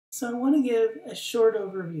So I want to give a short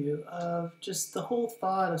overview of just the whole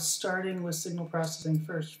thought of starting with signal processing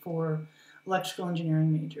first for electrical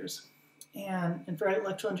engineering majors and for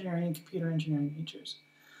electrical engineering and computer engineering majors.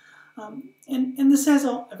 And this has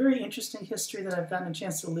a very interesting history that I've gotten a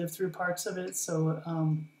chance to live through parts of it, so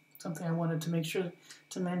something I wanted to make sure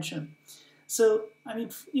to mention. So, I mean,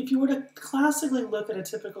 if you were to classically look at a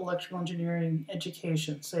typical electrical engineering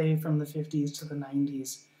education, say from the 50s to the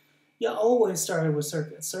 90s, you always started with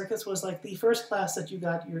circuits. Circuits was like the first class that you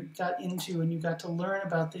got into, and you got to learn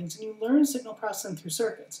about things, and you learned signal processing through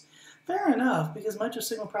circuits. Fair enough, because much of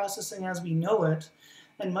signal processing as we know it,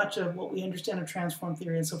 and much of what we understand of transform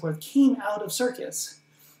theory and so forth, came out of circuits.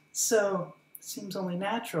 So it seems only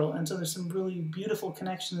natural, and so there's some really beautiful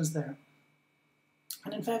connections there.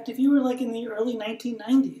 And in fact, if you were like in the early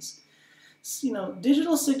 1990s,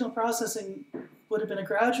 digital signal processing would have been a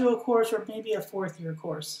graduate course or maybe a fourth-year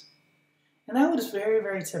course. And that was very,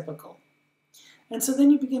 very typical. And so then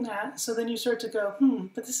you start to go,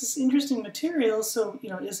 but this is interesting material, so,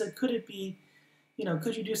 could it be,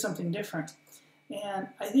 could you do something different? And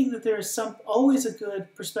I think that there's always a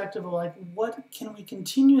good perspective of like, what can we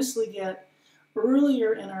continuously get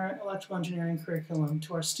earlier in our electrical engineering curriculum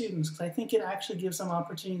to our students? Because I think it actually gives them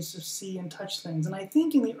opportunities to see and touch things. And I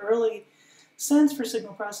think in the early sense for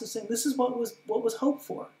signal processing, this is what was hoped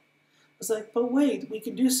for. It's like, but wait, we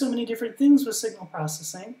can do so many different things with signal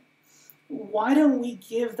processing. Why don't we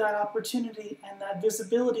give that opportunity and that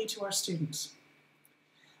visibility to our students?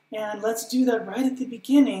 And let's do that right at the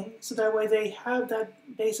beginning, so that way they have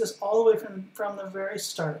that basis all the way from the very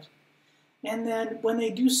start. And then when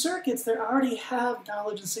they do circuits, they already have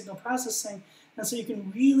knowledge in signal processing, and so you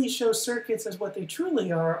can really show circuits as what they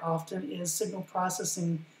truly are often, is signal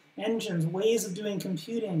processing engines, ways of doing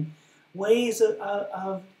computing, ways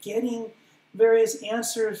of getting various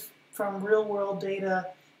answers from real-world data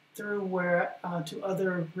through to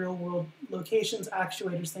other real-world locations,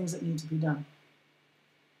 actuators, things that need to be done.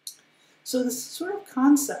 So this sort of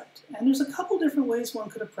concept, and there's a couple different ways one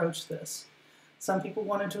could approach this. Some people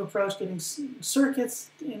wanted to approach getting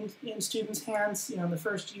circuits in students' hands, in the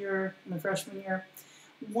first year, in the freshman year.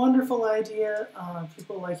 Wonderful idea.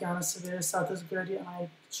 People like Yanis Saviris thought this was a good idea, and I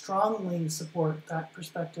strongly support that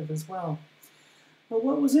perspective as well. But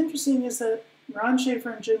what was interesting is that Ron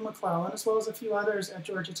Schaefer and Jim McClellan, as well as a few others at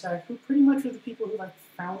Georgia Tech, who pretty much were the people who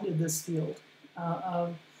founded this field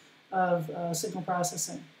of signal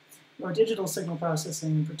processing, or digital signal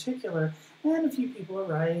processing in particular, and a few people at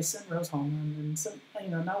Rice and Rose-Hulman, and some,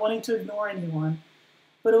 not wanting to ignore anyone.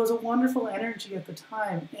 But it was a wonderful energy at the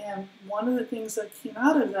time, and one of the things that came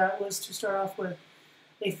out of that was to start off with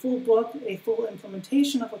a full book, a full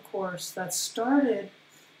implementation of a course that started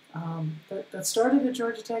at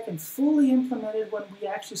Georgia Tech and fully implemented when we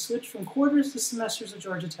actually switched from quarters to semesters at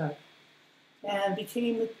Georgia Tech, and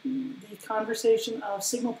became the conversation of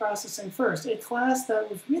signal processing first, a class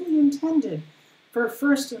that was really intended for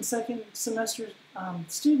first and second semester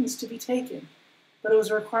students to be taken, but it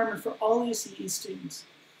was a requirement for all ECE students,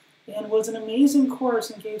 and was an amazing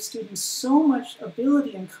course and gave students so much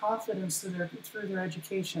ability and confidence through their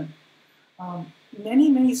education.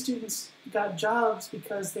 Many students got jobs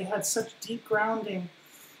because they had such deep grounding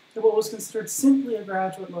in what was considered simply a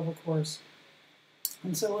graduate level course.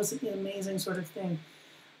 And so it was an amazing sort of thing.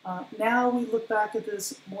 Now we look back at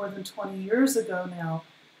this more than 20 years ago now,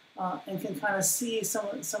 and can kind of see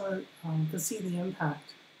can see the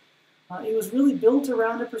impact. It was really built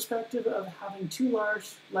around a perspective of having two large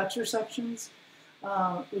lecture sections,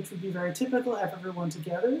 which would be very typical, have everyone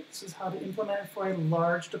together. This is how to implement it for a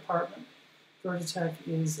large department. Georgia Tech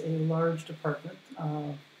is a large department,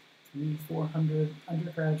 300-400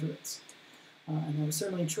 undergraduates, and that was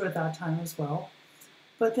certainly true at that time as well.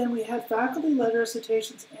 But then we had faculty-led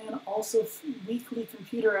recitations and also weekly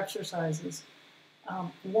computer exercises.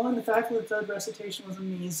 The faculty-led recitation was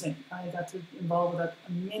amazing. I got to involve with that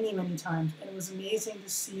many times, and it was amazing to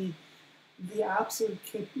see the absolute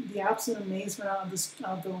amazement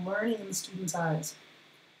of the learning in the students' eyes.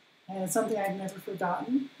 And it's something I've never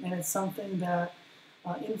forgotten, and it's something that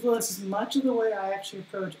influences much of the way I actually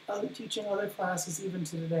approach teaching other classes even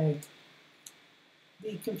to today.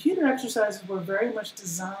 The computer exercises were very much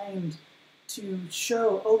designed to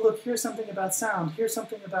show, oh look, here's something about sound, here's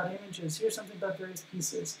something about images, here's something about various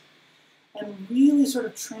pieces, and really sort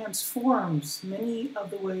of transforms many of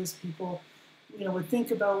the ways people would think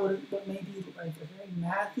about what may be like a very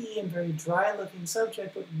mathy and very dry-looking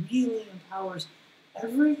subject, but really empowers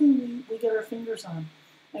everything we get our fingers on.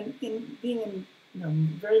 And in being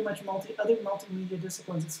in very much other multimedia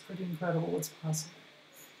disciplines, it's pretty incredible what's possible.